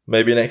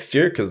 Maybe next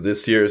year, because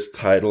this year's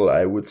title,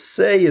 I would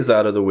say, is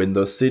out of the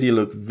window. City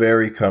look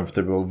very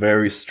comfortable,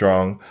 very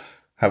strong,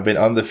 have been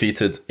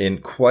undefeated in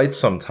quite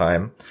some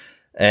time,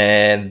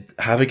 and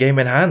have a game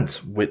in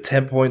hand with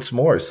 10 points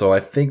more. So I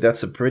think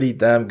that's a pretty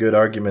damn good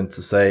argument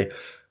to say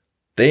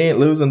they ain't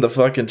losing the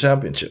fucking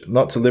championship.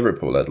 Not to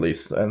Liverpool, at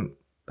least. And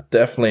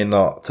definitely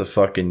not to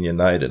fucking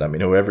United. I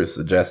mean, whoever's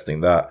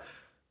suggesting that,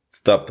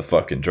 stop the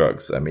fucking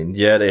drugs. I mean,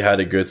 yeah, they had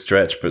a good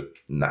stretch, but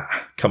nah,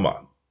 come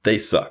on. They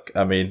suck.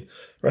 I mean,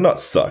 or not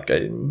suck.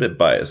 I'm a bit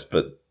biased,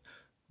 but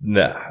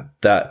nah,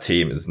 that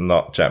team is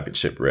not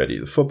championship ready.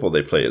 The football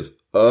they play is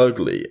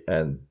ugly,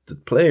 and the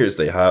players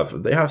they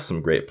have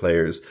some great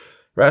players.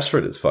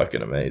 Rashford is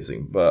fucking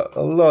amazing, but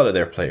a lot of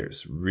their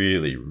players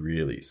really,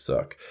 really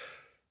suck.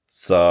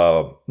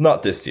 So,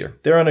 not this year.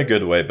 They're on a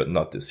good way, but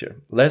not this year.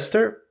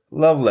 Leicester,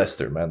 love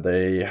Leicester, man.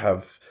 They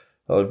have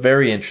a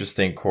very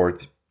interesting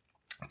court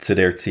to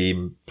their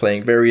team,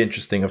 playing very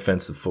interesting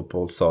offensive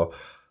football. So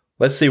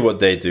let's see what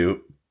they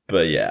do.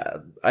 But yeah,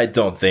 I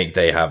don't think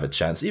they have a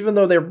chance. Even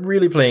though they're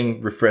really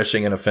playing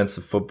refreshing and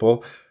offensive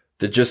football,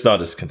 they're just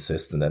not as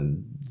consistent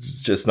and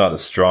just not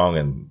as strong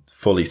and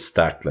fully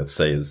stacked, let's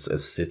say, as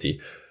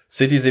City.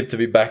 City seem to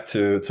be back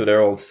to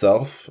their old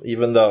self,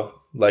 even though,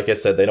 like I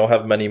said, they don't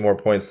have many more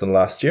points than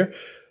last year.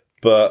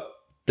 But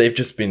they've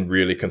just been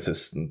really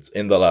consistent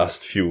in the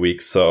last few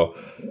weeks. So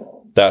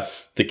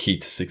that's the key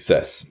to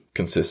success,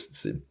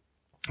 consistency.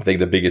 I think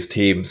the biggest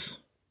teams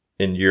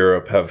in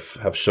Europe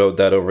have showed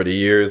that over the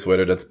years,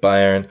 whether that's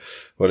Bayern,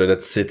 whether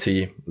that's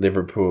City,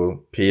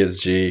 Liverpool,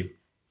 PSG,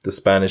 the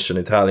Spanish and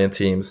Italian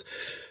teams.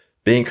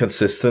 Being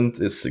consistent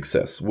is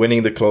success.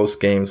 Winning the close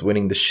games,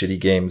 winning the shitty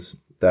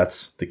games,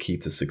 that's the key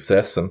to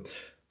success. And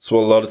that's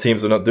what a lot of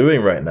teams are not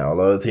doing right now. A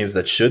lot of teams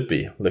that should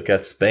be. Look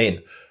at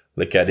Spain.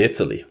 Look at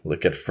Italy.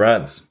 Look at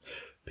France.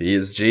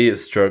 PSG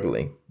is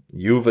struggling.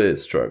 Juve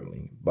is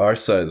struggling.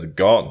 Barca is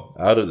gone.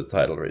 Out of the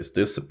title race.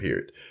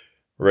 Disappeared.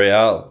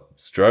 Real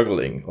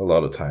struggling a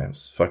lot of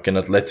times. Fucking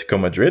Atletico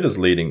Madrid is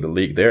leading the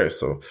league there.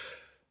 So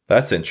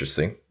that's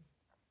interesting.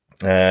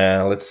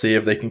 Let's see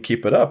if they can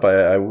keep it up.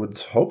 I would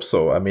hope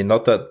so. I mean,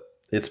 not that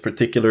it's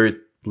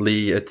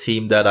particularly a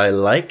team that I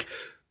like.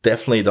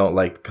 Definitely don't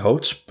like the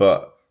coach.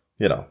 But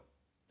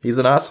he's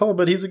an asshole,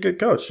 but he's a good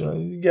coach.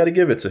 You got to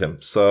give it to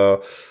him.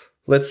 So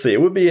let's see.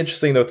 It would be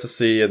interesting though to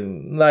see,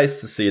 and nice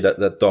to see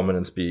that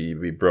dominance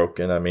be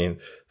broken. I mean,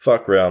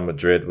 fuck Real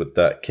Madrid with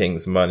that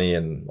king's money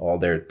and all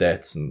their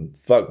debts, and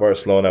fuck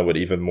Barcelona with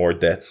even more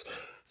debts.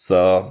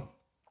 So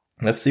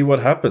let's see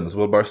what happens.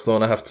 Will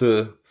Barcelona have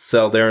to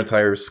sell their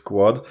entire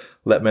squad,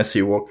 let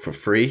Messi walk for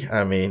free?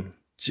 I mean,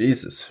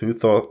 Jesus, who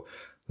thought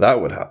that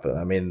would happen?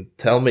 I mean,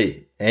 tell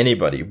me,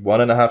 anybody,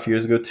 1.5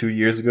 years ago, 2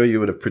 years ago, you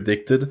would have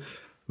predicted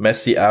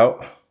Messi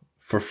out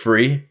for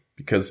free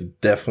because he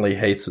definitely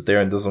hates it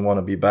there and doesn't want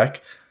to be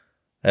back.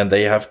 And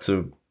they have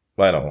to,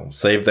 I don't know,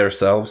 save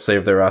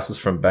their asses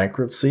from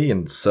bankruptcy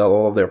and sell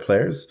all of their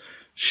players.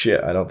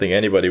 Shit, I don't think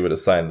anybody would have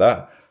signed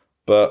that.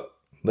 But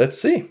let's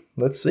see.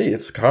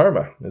 It's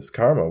karma.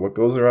 What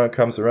goes around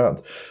comes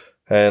around.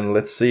 And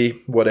let's see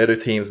what other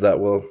teams that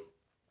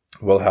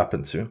will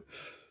happen to.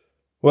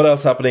 What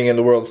else happening in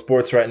the world of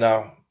sports right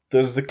now?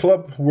 There's the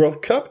Club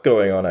World Cup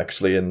going on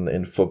actually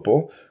in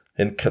football.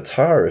 In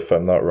Qatar, if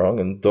I'm not wrong,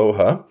 in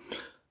Doha.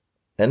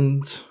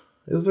 And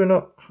is there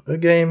not a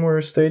game or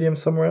a stadium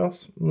somewhere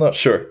else? I'm not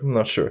sure.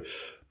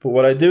 But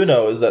what I do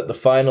know is that the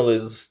final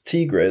is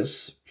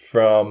Tigres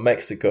from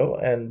Mexico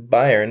and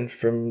Bayern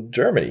from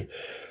Germany.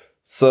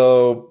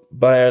 So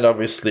Bayern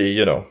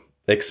obviously,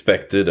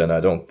 expected, and I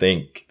don't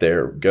think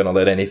they're going to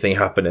let anything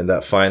happen in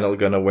that final.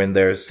 Going to win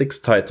their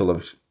 6th title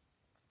of,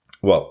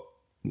 well,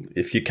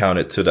 if you count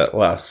it to that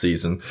last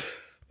season,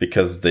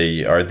 because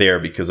they are there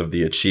because of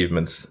the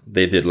achievements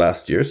they did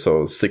last year.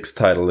 So 6th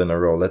title in a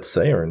row, let's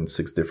say, or in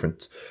 6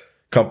 different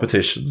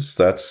competitions.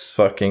 That's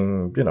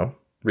fucking,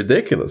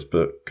 ridiculous,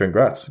 but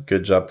congrats.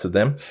 Good job to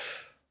them.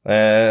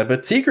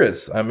 But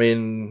Tigres, I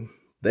mean,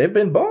 they've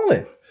been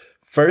balling.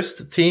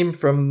 First team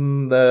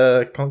from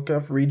the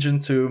CONCACAF region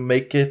to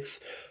make it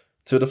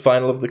to the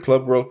final of the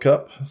Club World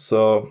Cup.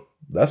 So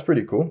that's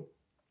pretty cool.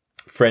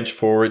 French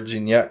forward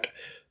Gignac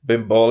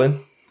been balling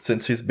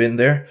since he's been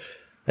there.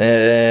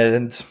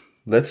 And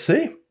let's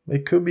see.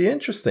 It could be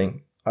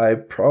interesting. I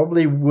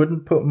probably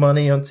wouldn't put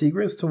money on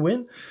Tigres to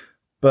win.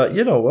 But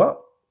you know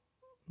what?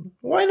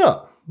 Why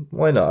not?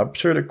 I'm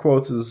sure the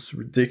quote is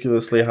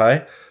ridiculously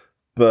high.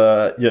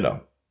 But,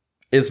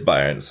 it's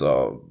Bayern,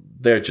 so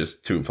they're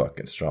just too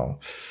fucking strong.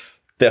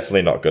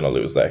 Definitely not going to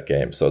lose that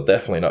game. So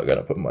definitely not going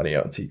to put money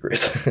on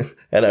Tigres.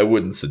 And I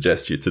wouldn't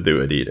suggest you to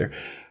do it either.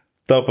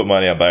 Don't put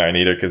money on Bayern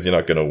either, because you're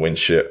not going to win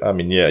shit. I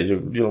mean, yeah,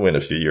 you'll win a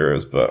few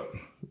euros, but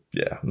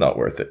yeah, not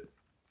worth it.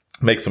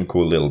 Make some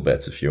cool little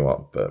bets if you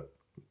want, but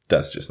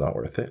that's just not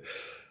worth it.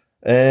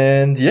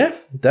 And yeah,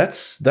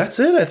 that's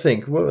it, I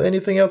think. Well,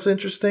 anything else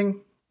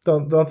interesting?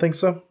 Don't think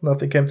so.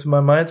 Nothing came to my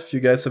mind. If you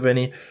guys have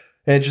any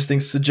interesting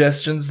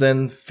suggestions,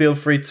 then feel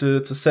free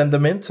to send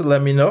them in to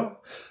let me know.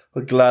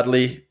 I'll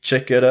gladly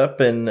check it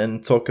up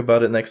and talk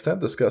about it next time,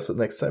 discuss it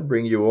next time,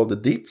 bring you all the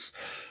deets.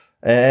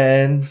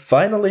 And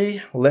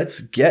finally,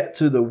 let's get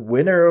to the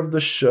winner of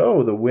the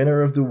show, the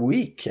winner of the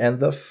week,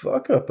 and the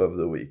fuck up of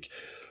the week.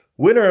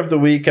 Winner of the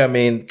week, I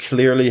mean,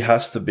 clearly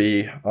has to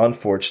be,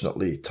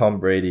 unfortunately,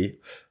 Tom Brady.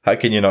 How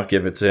can you not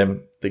give it to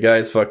him? The guy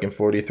is fucking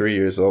 43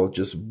 years old,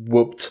 just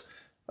whooped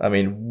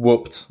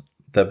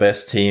the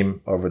best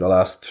team over the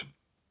last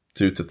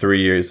 2 to 3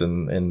 years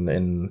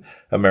in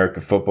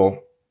American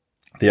football.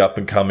 The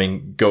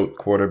up-and-coming GOAT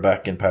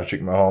quarterback in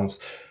Patrick Mahomes.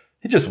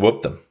 He just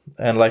whooped them.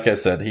 And like I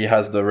said, he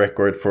has the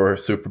record for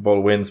Super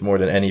Bowl wins more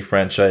than any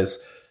franchise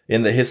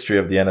in the history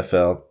of the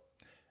NFL.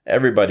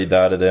 Everybody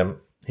doubted him.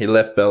 He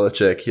left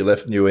Belichick. He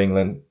left New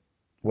England.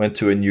 Went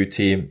to a new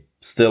team.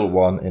 Still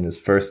won in his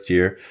first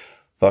year.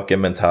 Fucking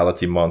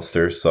mentality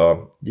monster.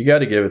 So you got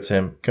to give it to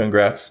him.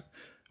 Congrats.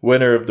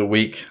 Winner of the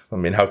week. I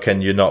mean, how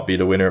can you not be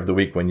the winner of the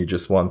week when you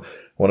just won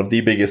one of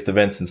the biggest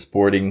events in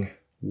sporting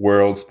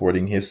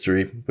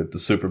history with the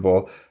Super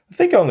Bowl? I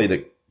think only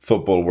the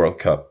Football World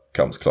Cup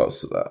comes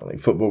close to that. Like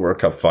Football World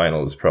Cup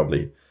final is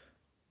probably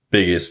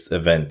biggest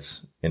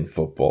event in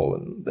football,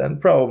 and then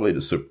probably the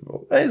Super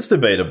Bowl. It's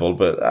debatable,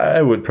 but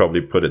I would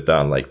probably put it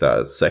down like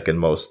that, second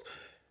most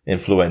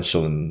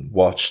influential and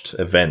watched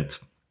event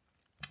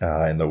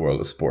in the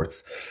world of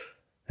sports.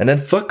 And then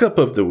fuck up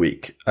of the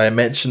week. I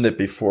mentioned it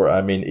before.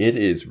 I mean, it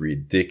is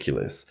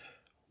ridiculous.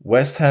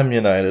 West Ham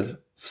United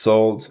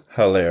sold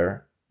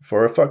Haller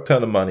for a fuck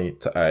ton of money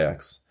to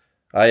Ajax.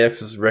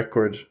 Ajax's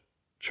record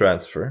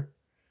transfer.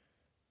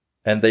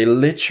 And they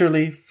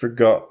literally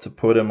forgot to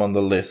put him on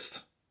the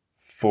list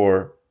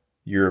for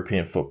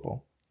European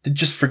football. They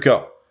just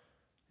forgot.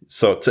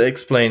 So to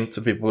explain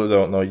to people who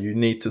don't know, you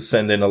need to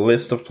send in a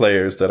list of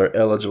players that are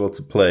eligible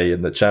to play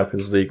in the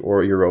Champions League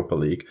or Europa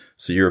League,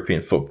 so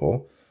European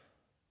football,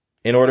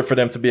 in order for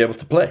them to be able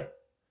to play.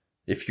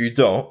 If you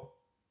don't,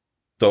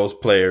 those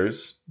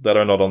players that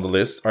are not on the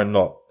list are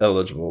not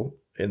eligible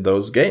in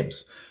those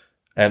games.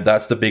 And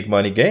that's the big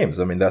money games.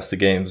 I mean, that's the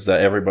games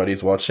that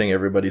everybody's watching,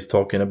 everybody's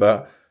talking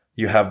about.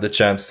 You have the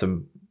chance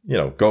to,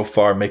 go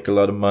far, make a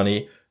lot of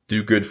money,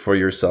 do good for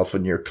yourself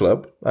and your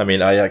club. I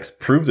mean, Ajax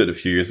proved it a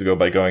few years ago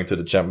by going to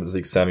the Champions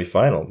League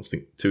semi-final, I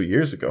think 2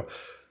 years ago.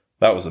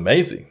 That was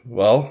amazing.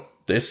 Well,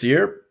 this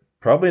year,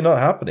 Probably not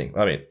happening.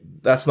 I mean,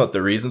 that's not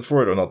the reason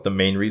for it, or not the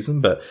main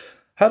reason, but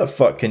how the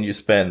fuck can you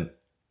spend,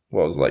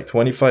 what was it, like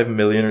 25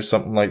 million or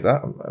something like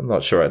that? I'm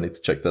not sure. I need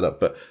to check that up.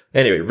 But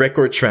anyway,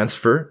 record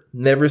transfer.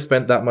 Never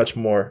spent that much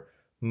more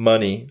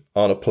money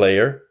on a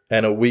player.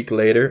 And a week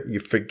later, you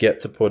forget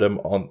to put him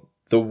on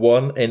the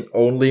one and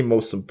only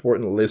most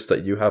important list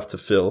that you have to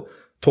fill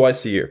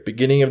twice a year.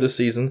 Beginning of the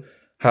season,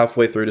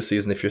 halfway through the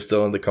season, if you're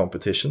still in the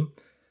competition.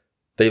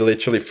 They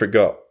literally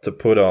forgot to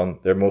put on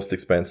their most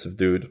expensive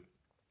dude,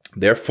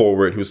 their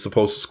forward, who's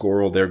supposed to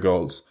score all their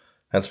goals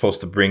and supposed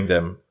to bring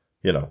them,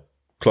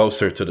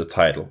 closer to the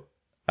title.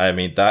 I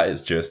mean, that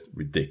is just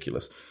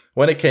ridiculous.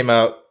 When it came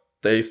out,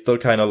 they still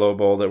kind of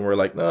lowballed it and were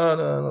like,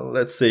 no,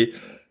 let's see.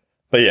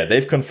 But yeah,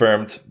 they've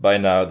confirmed by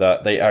now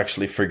that they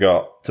actually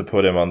forgot to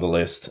put him on the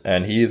list,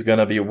 and he's going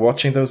to be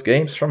watching those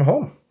games from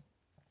home.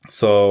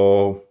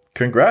 So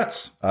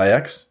congrats,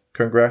 Ajax.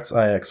 Congrats,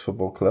 Ajax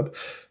Football Club.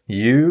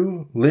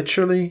 You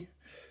literally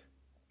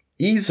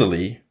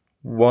easily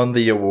won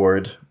the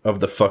award of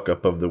the fuck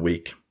up of the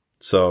week.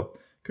 So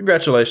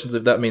congratulations,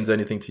 if that means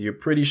anything to you.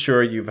 Pretty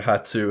sure you've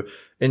had to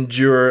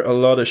endure a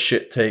lot of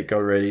shit take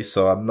already,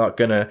 so I'm not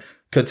going to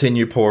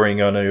continue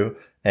pouring on you.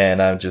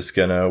 And I'm just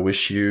going to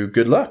wish you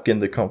good luck in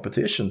the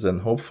competitions.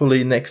 And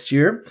hopefully next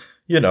year,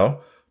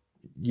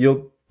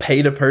 you'll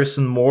pay the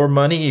person more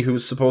money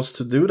who's supposed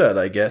to do that,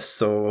 I guess.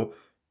 So,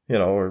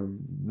 or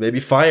maybe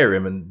fire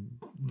him and,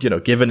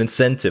 give an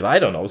incentive. I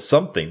don't know,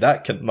 something.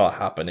 That cannot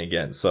happen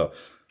again. So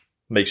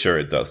make sure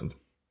it doesn't.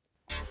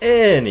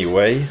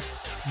 Anyway,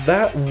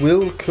 that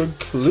will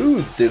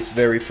conclude this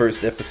very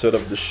first episode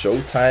of the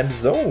Showtime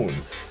Zone.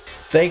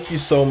 Thank you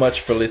so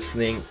much for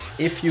listening.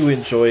 If you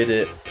enjoyed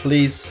it,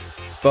 please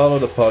follow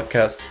the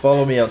podcast,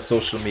 follow me on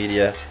social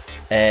media,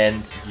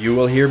 and you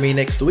will hear me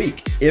next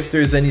week. If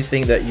there's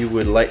anything that you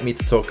would like me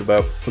to talk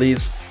about,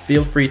 please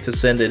feel free to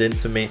send it in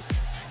to me.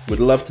 Would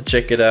love to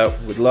check it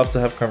out. Would love to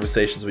have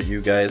conversations with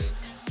you guys.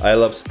 I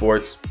love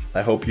sports.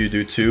 I hope you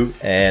do too.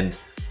 And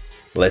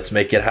let's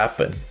make it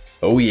happen.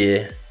 Oh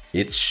yeah,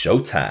 it's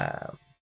showtime.